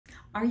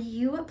Are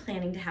you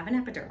planning to have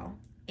an epidural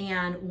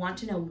and want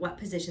to know what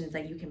positions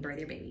that you can birth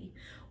your baby?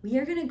 We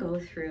are gonna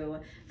go through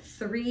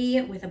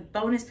 3 with a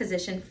bonus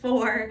position,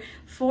 4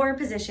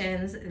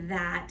 positions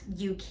that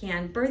you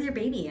can birth your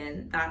baby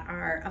in that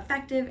are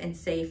effective and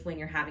safe when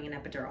you're having an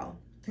epidural.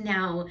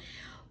 Now,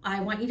 I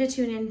want you to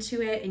tune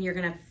into it and you're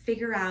gonna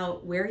figure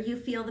out where you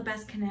feel the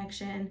best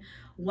connection,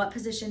 what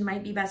position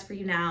might be best for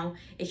you now.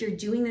 If you're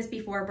doing this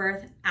before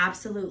birth,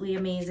 absolutely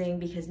amazing,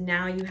 because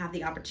now you have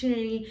the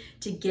opportunity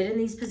to get in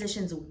these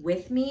positions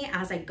with me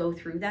as I go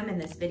through them in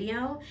this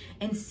video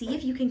and see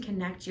if you can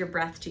connect your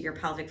breath to your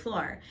pelvic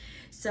floor.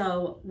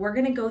 So we're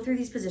gonna go through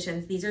these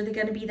positions. These are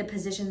gonna be the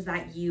positions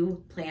that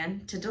you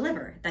plan to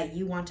deliver, that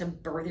you want to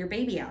birth your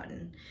baby out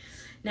in.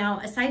 Now,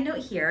 a side note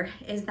here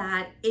is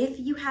that if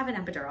you have an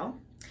epidural,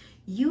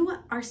 you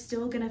are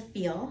still gonna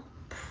feel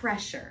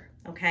pressure,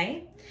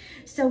 okay?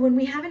 So when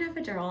we have an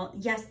epidural,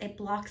 yes, it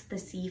blocks the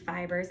C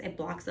fibers, it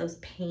blocks those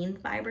pain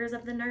fibers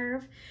of the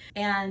nerve,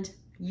 and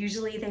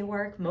usually they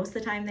work, most of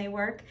the time they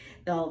work.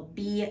 They'll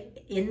be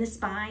in the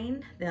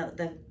spine,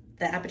 the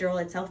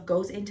epidural itself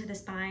goes into the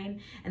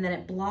spine, and then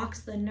it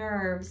blocks the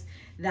nerves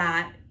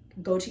that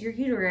go to your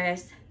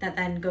uterus that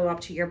then go up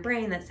to your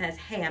brain that says,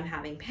 hey, I'm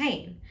having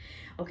pain.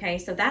 Okay,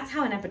 so that's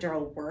how an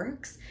epidural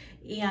works,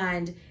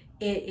 and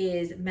it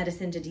is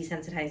medicine to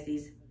desensitize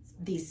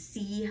these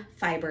C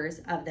fibers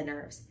of the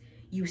nerves.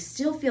 You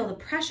still feel the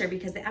pressure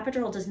because the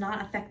epidural does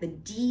not affect the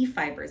D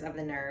fibers of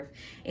the nerve.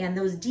 And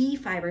those D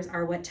fibers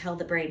are what tell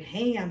the brain,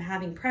 hey, I'm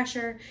having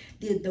pressure.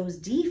 Those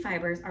D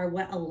fibers are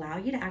what allow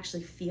you to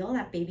actually feel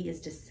that baby is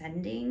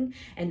descending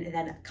and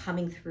then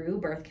coming through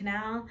birth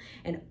canal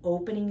and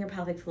opening your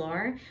pelvic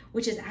floor,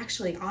 which is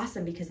actually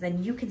awesome because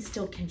then you can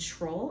still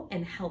control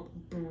and help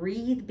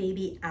breathe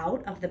baby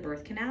out of the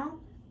birth canal.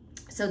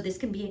 So this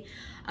can be,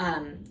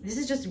 this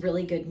is just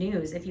really good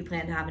news if you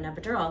plan to have an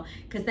epidural,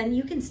 because then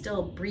you can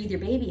still breathe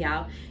your baby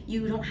out.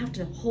 You don't have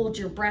to hold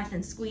your breath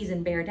and squeeze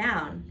and bear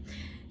down.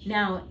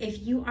 Now,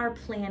 if you are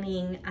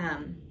planning,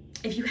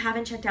 if you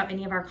haven't checked out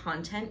any of our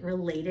content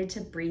related to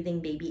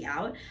breathing baby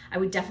out, I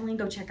would definitely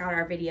go check out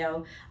our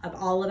video of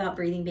all about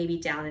breathing baby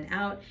down and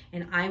out,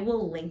 and I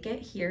will link it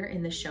here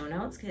in the show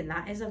notes, and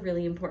that is a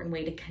really important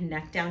way to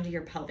connect down to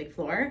your pelvic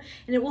floor,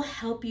 and it will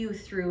help you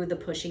through the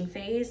pushing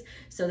phase.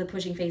 So the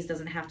pushing phase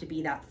doesn't have to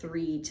be that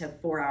 3 to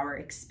 4 hour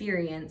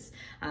experience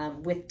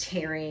with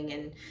tearing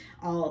and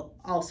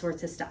all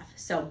sorts of stuff.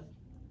 So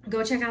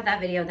go check out that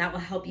video. That will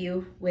help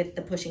you with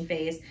the pushing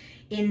phase.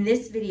 In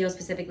this video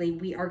specifically,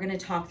 we are going to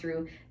talk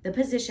through the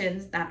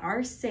positions that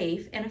are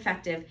safe and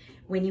effective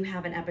when you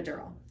have an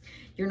epidural.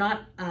 You're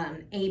not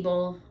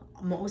able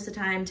most of the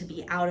time to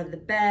be out of the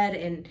bed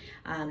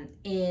and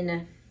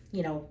in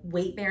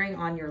weight bearing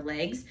on your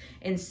legs.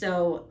 And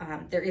so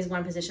there is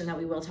one position that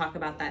we will talk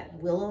about that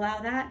will allow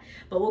that,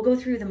 but we'll go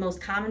through the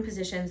most common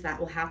positions that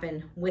will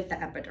happen with the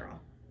epidural.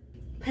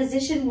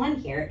 Position 1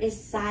 here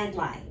is side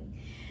lying.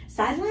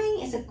 Side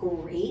lying is a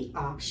great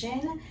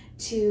option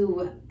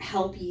to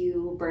help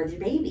you birth your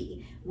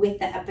baby with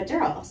the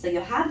epidural. So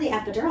you'll have the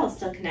epidural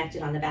still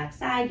connected on the back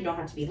side. You don't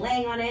have to be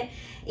laying on it,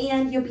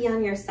 and you'll be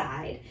on your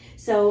side.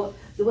 So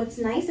what's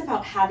nice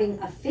about having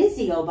a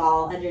physio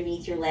ball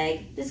underneath your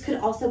leg, this could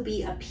also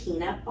be a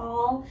peanut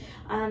ball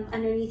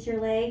underneath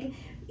your leg,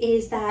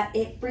 is that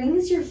it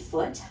brings your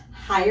foot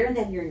higher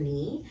than your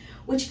knee,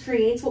 which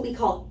creates what we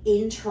call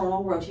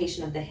internal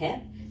rotation of the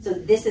hip. So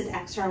this is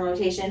external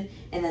rotation,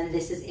 and then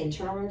this is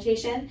internal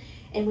rotation.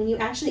 And when you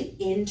actually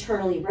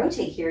internally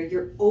rotate here,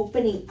 you're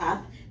opening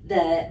up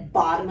the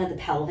bottom of the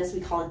pelvis. We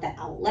call it the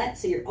outlet.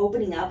 So you're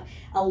opening up,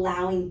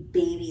 allowing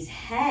baby's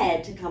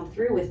head to come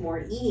through with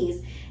more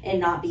ease and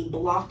not be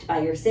blocked by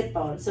your sit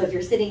bones. So if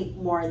you're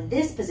sitting more in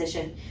this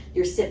position,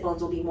 your sit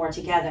bones will be more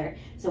together.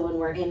 So when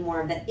we're in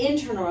more of the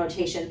internal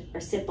rotation,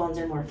 our sit bones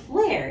are more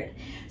flared.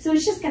 So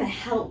it's just gonna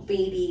help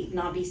baby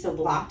not be so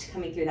blocked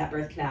coming through that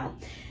birth canal.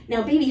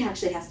 Now, baby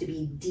actually has to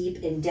be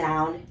deep and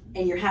down,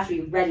 and you have to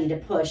be ready to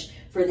push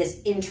for this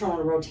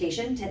internal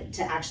rotation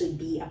to actually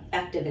be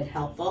effective and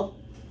helpful.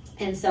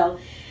 And so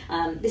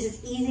this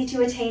is easy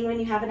to attain when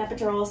you have an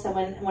epidural. So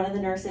one of the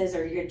nurses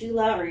or your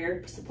doula or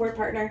your support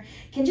partner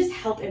can just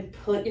help and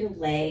put your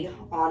leg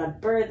on a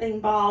birthing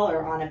ball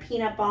or on a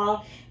peanut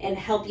ball and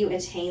help you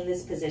attain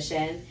this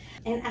position.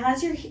 And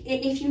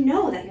if you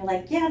know that you're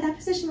like, yeah, that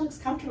position looks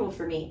comfortable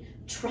for me,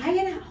 try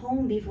it at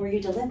home before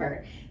you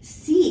deliver.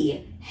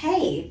 See,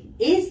 hey,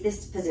 is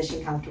this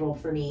position comfortable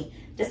for me?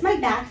 Does my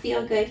back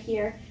feel good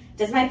here?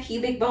 Does my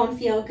pubic bone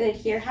feel good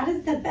here? How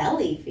does the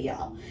belly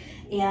feel?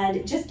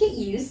 And just get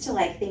used to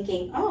like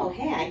thinking, oh,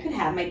 hey, I could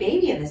have my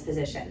baby in this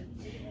position.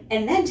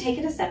 And then take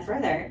it a step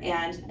further.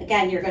 And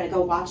again, you're gonna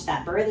go watch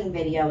that birthing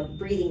video,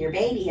 breathing your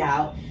baby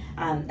out,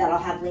 that I'll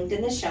have linked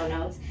in the show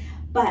notes.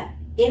 But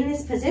in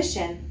this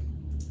position,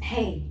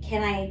 hey,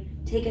 can I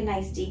take a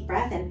nice deep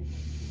breath and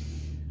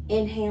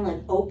inhale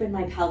and open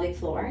my pelvic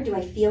floor? Do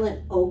I feel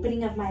an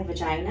opening of my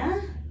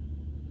vagina?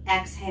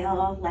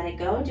 Exhale, let it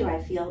go. Do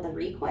I feel the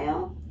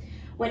recoil?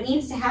 What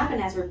needs to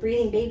happen as we're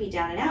breathing baby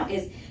down and out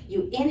is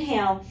you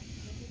inhale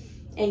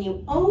and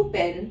you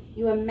open,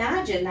 you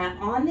imagine that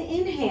on the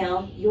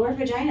inhale, your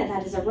vagina,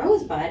 that is a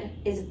rosebud,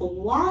 is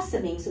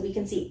blossoming. So we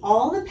can see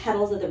all the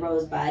petals of the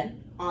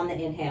rosebud on the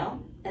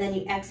inhale, and then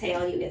you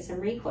exhale, you get some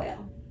recoil.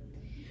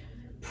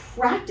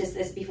 Practice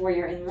this before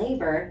you're in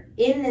labor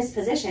in this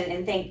position,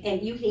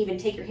 and you can even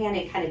take your hand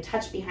and kind of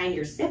touch behind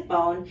your sit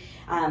bone.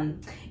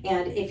 And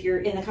if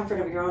you're in the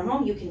comfort of your own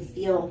home, you can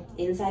feel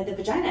inside the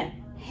vagina.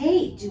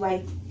 Hey, do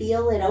I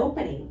feel it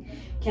opening?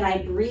 Can I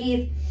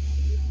breathe?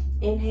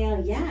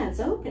 Inhale, yeah, it's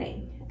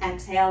opening.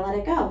 Exhale, let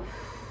it go.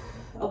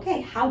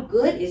 Okay, how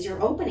good is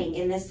your opening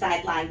in this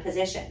side lying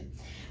position?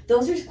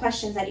 Those are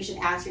questions that you should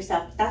ask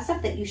yourself. That's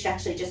stuff that you should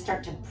actually just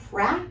start to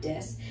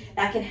practice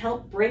that can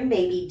help bring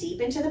baby deep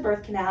into the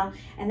birth canal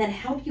and then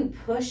help you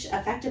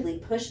effectively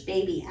push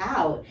baby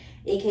out,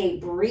 aka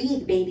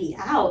breathe baby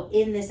out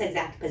in this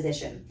exact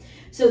position.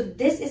 So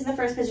this is the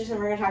first position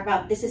we're gonna talk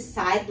about. This is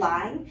side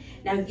lying.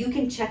 Now you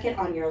can check it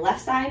on your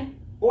left side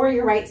or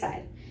your right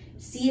side.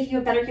 See if you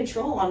have better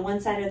control on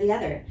one side or the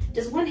other.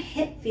 Does one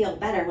hip feel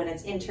better when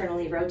it's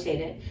internally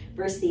rotated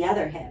versus the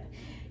other hip?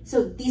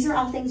 So these are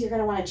all things you're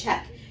gonna wanna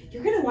check.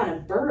 You're gonna wanna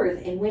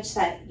birth in which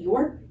that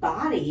your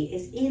body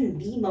is in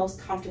the most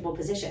comfortable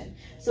position.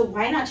 So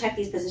why not check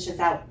these positions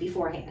out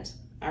beforehand,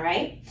 all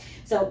right?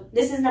 So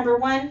this is number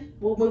one,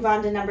 we'll move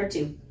on to number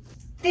two.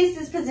 This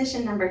is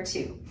position number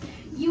two.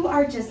 You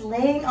are just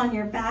laying on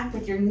your back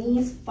with your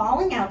knees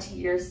falling out to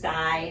your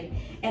side,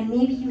 and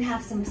maybe you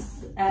have some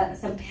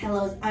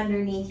pillows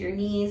underneath your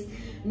knees.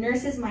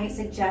 Nurses might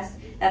suggest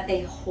that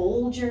they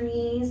hold your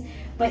knees,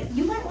 but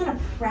you might want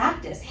to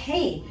practice.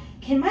 Hey,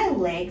 can my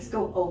legs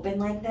go open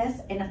like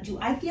this? And do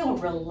I feel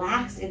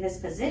relaxed in this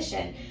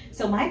position?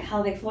 So my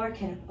pelvic floor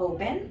can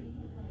open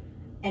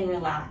and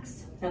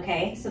relax.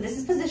 Okay, so this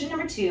is position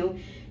number two,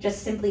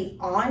 just simply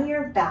on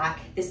your back.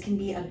 This can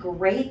be a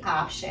great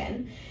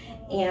option.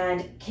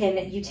 And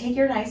can you take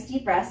your nice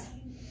deep breaths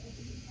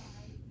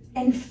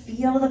and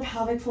feel the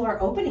pelvic floor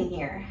opening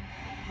here.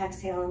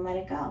 Exhale and let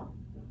it go.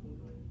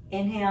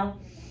 Inhale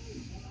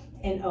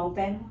and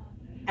open.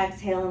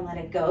 Exhale and let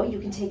it go. You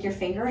can take your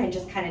finger and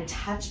just kind of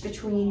touch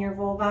between your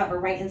vulva or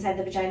right inside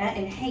the vagina.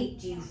 And hey,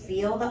 do you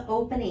feel the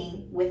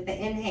opening with the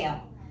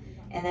inhale?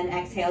 And then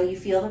exhale, you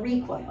feel the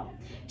recoil.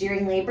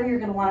 During labor, you're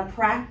gonna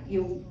wanna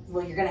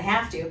you're gonna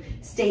have to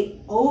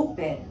stay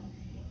open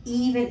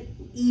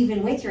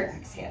even with your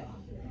exhale.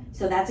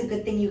 So that's a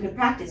good thing you can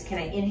practice. Can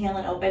I inhale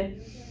and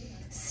open?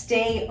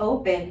 Stay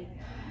open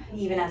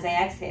even as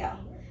I exhale.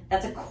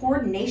 That's a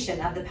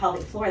coordination of the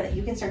pelvic floor that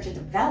you can start to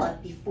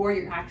develop before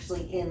you're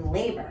actually in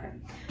labor,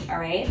 all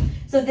right?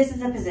 So this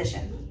is a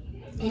position.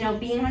 You know,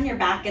 being on your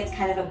back gets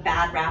kind of a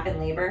bad rap in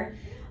labor.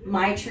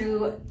 My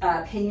true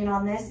opinion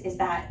on this is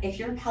that if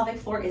your pelvic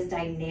floor is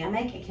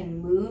dynamic, it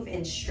can move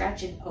and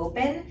stretch and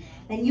open,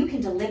 then you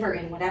can deliver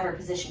in whatever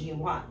position you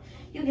want.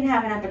 You can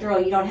have an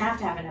epidural, you don't have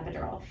to have an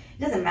epidural.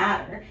 It doesn't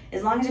matter.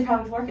 As long as your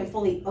pelvic floor can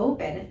fully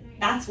open,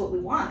 that's what we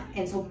want.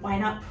 And so why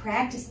not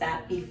practice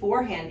that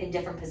beforehand in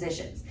different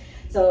positions?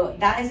 So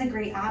that is a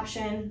great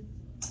option,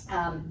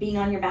 being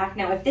on your back.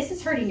 Now, if this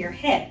is hurting your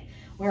hip,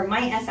 where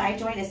my SI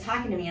joint is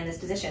talking to me in this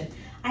position,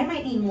 I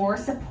might need more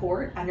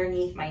support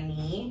underneath my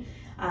knee,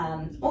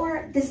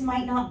 or this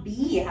might not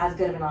be as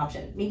good of an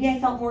option. Maybe I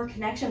felt more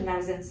connection when I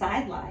was in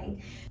side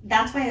lying.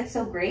 That's why it's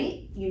so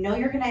great. You know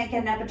you're gonna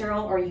get an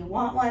epidural, or you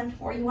want one,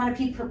 or you wanna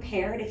be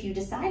prepared if you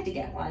decide to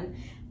get one.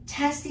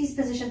 Test these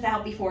positions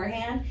out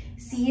beforehand.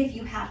 See if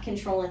you have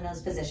control in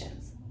those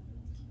positions.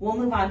 We'll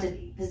move on to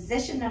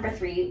position number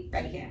 3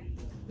 right here.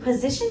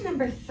 Position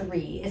number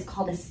 3 is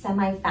called a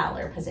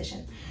semi-Fowler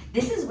position.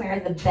 This is where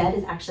the bed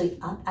is actually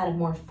up at a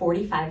more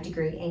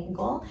 45-degree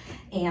angle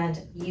and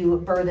you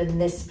birth in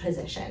this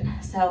position.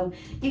 So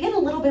you get a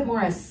little bit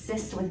more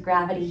assist with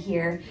gravity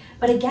here,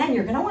 but again,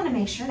 you're gonna wanna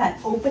make sure that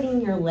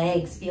opening your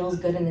legs feels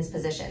good in this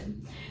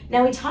position.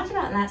 Now we talked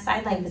about in that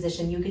sideline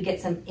position, you could get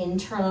some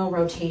internal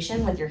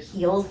rotation with your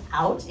heels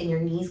out and your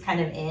knees kind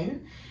of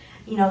in.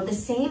 You know, the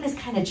same is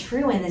kind of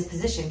true in this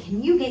position.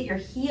 Can you get your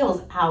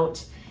heels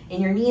out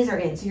and your knees are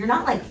in? So you're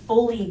not like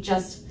fully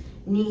just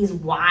knees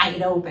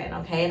wide open,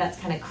 okay? That's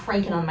kind of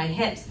cranking on my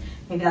hips.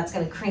 Maybe that's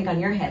gonna crank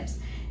on your hips.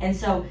 And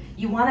so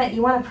you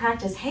wanna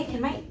practice, hey,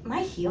 can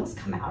my heels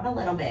come out a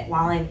little bit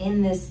while I'm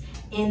in this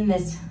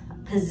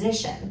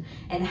position?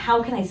 And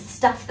how can I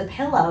stuff the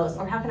pillows,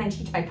 or how can I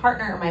teach my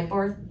partner or my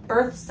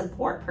birth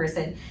support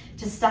person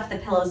to stuff the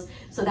pillows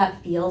so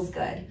that feels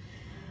good?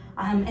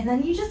 And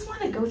then you just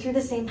wanna go through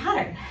the same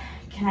pattern.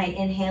 Can I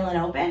inhale and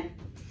open?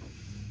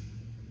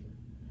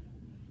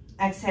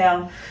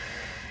 Exhale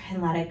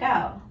and let it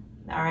go.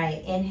 All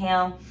right,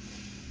 inhale,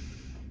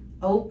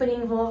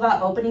 opening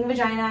vulva, opening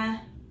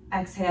vagina.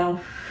 Exhale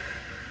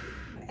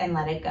and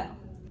let it go.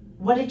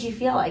 What did you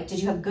feel like? Did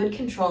you have good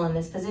control in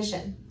this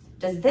position?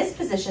 Does this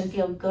position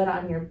feel good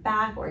on your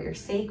back or your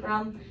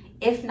sacrum?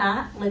 If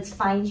not, let's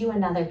find you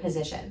another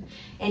position.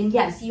 And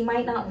yes, you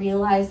might not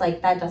realize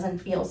like that doesn't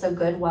feel so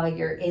good while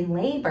you're in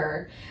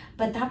labor,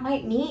 but that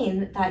might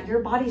mean that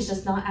your body's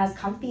just not as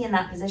comfy in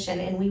that position,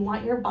 and we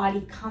want your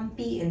body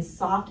comfy and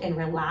soft and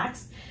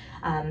relaxed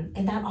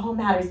And that all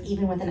matters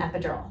even with an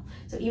epidural.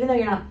 So even though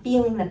you're not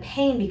feeling the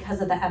pain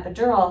because of the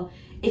epidural,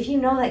 if you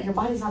know that your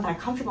body's not that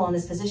comfortable in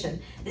this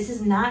position, this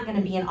is not going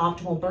to be an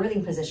optimal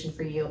birthing position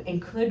for you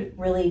and could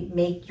really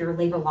make your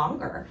labor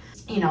longer.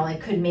 You know,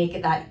 it could make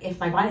it that if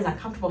my body's not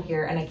comfortable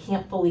here and I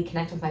can't fully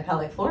connect with my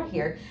pelvic floor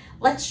here,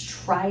 let's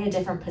try a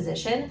different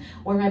position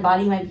where my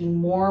body might be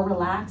more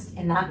relaxed,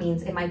 and that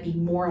means it might be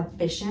more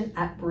efficient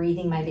at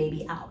breathing my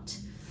baby out.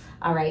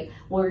 All right,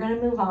 we're going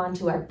to move on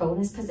to our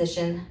bonus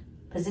position,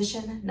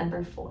 position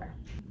number 4.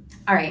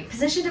 All right,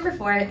 position number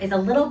 4 is a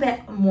little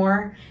bit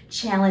more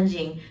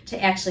challenging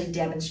to actually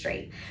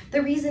demonstrate.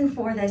 The reason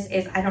for this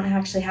is I don't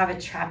actually have a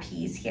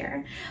trapeze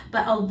here,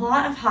 but a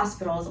lot of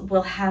hospitals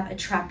will have a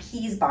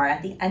trapeze bar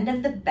at the end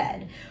of the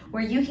bed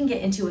where you can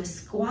get into a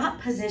squat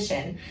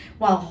position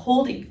while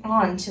holding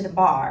on to the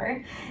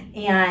bar.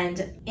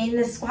 And in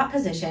the squat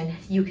position,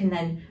 you can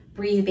then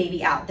breathe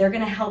baby out. They're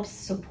gonna help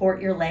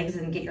support your legs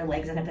and get your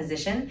legs in a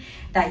position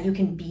that you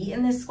can be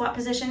in this squat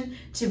position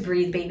to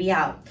breathe baby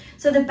out.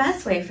 So the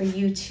best way for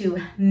you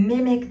to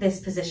mimic this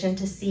position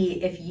to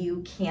see if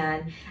you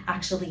can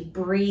actually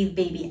breathe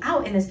baby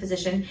out in this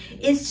position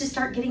is to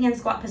start getting in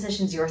squat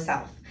positions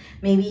yourself.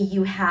 Maybe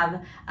you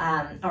have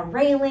a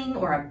railing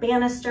or a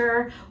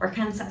banister or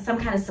some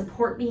kind of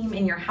support beam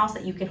in your house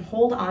that you can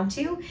hold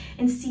onto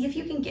and see if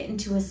you can get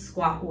into a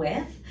squat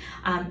with.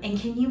 And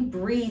can you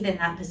breathe in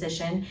that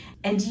position?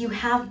 And do you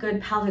have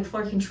good pelvic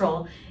floor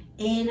control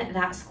in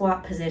that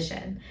squat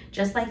position,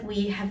 just like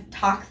we have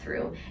talked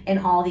through in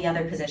all the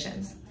other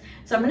positions?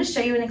 So I'm going to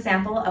show you an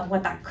example of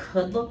what that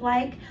could look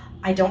like.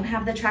 I don't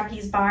have the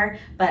trapeze bar,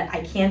 but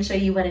I can show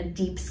you what a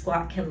deep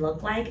squat can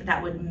look like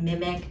that would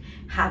mimic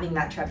having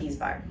that trapeze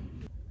bar.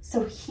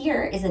 So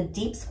here is a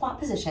deep squat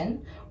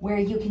position where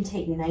you can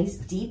take nice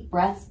deep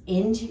breaths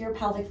into your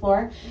pelvic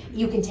floor.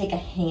 You can take a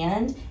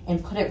hand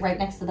and put it right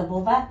next to the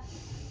vulva.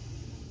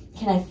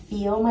 Can I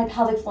feel my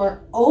pelvic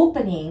floor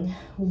opening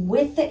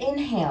with the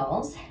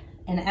inhales,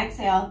 and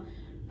exhale,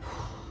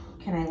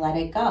 can I let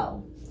it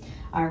go?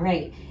 All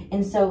right,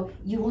 and so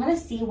you wanna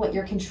see what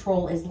your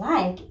control is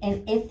like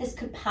and if this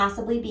could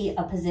possibly be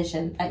a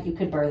position that you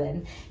could birth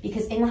in.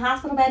 Because in the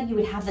hospital bed, you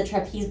would have the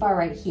trapeze bar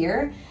right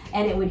here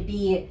and it would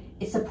be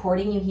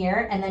supporting you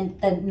here, and then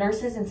the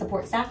nurses and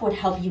support staff would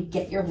help you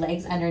get your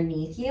legs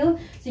underneath you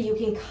so you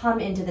can come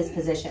into this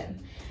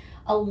position.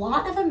 A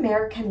lot of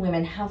American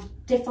women have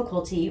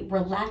difficulty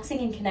relaxing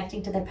and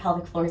connecting to their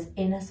pelvic floors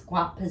in a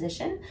squat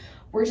position.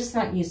 We're just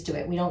not used to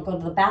it. We don't go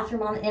to the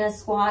bathroom in a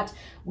squat.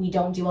 We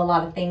don't do a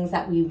lot of things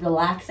that we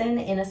relax in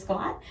a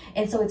squat.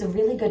 And so it's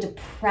really good to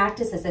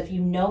practice this if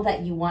you know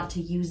that you want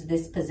to use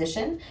this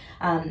position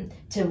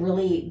to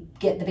really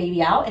get the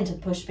baby out and to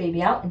push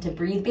baby out and to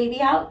breathe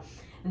baby out.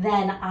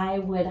 Then I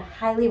would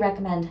highly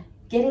recommend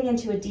getting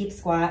into a deep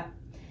squat,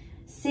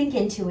 sink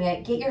into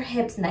it, get your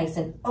hips nice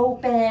and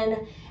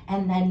open,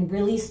 and then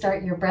really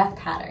start your breath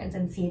patterns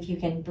and see if you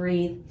can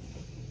breathe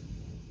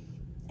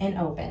and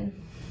open.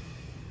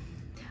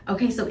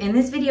 Okay, so in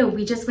this video,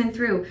 we just went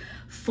through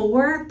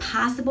 4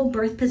 possible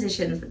birth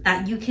positions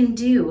that you can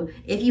do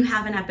if you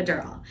have an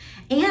epidural.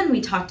 And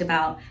we talked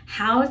about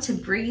how to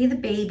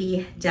breathe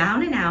baby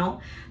down and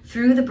out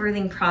through the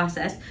birthing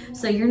process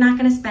so you're not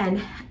gonna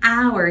spend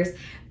hours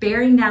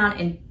bearing down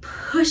and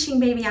pushing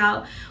baby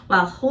out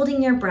while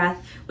holding your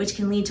breath, which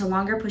can lead to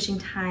longer pushing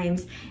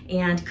times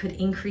and could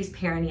increase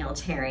perineal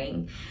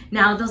tearing.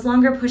 Now, those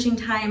longer pushing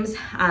times,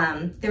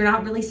 they're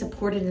not really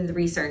supported in the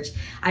research.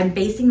 I'm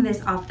basing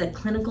this off the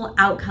clinical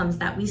outcomes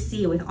that we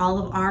see with all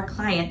of our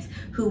clients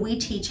who we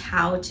teach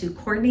how to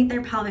coordinate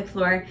their pelvic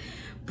floor,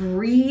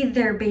 breathe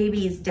their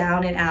babies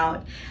down and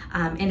out,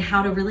 and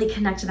how to really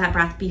connect to that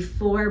breath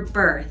before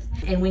birth.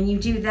 And when you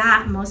do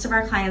that, most of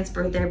our clients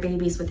birth their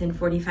babies within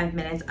 45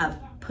 minutes of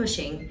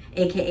pushing,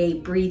 AKA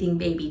breathing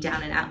baby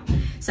down and out.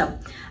 So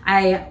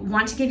I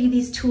want to give you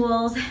these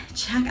tools.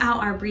 Check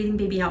out our breathing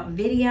baby out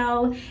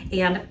video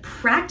and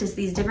practice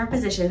these different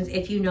positions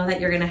if you know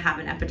that you're gonna have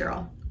an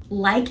epidural.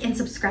 Like and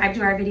subscribe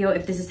to our video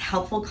if this is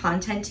helpful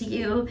content to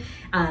you.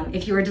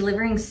 If you are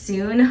delivering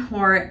soon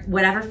or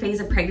whatever phase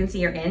of pregnancy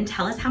you're in,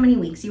 tell us how many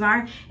weeks you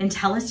are and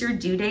tell us your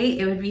due date.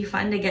 It would be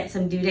fun to get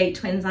some due date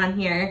twins on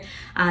here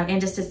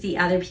and just to see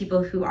other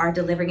people who are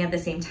delivering at the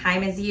same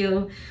time as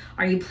you.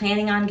 Are you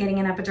planning on getting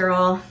an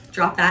epidural?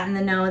 Drop that in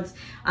the notes.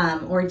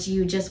 Or do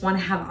you just want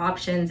to have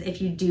options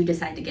if you do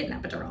decide to get an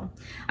epidural?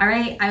 All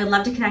right, I would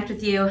love to connect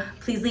with you.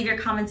 Please leave your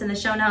comments in the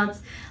show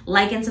notes,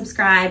 like and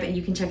subscribe, and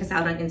you can check us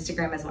out on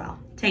Instagram as well.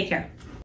 Take care.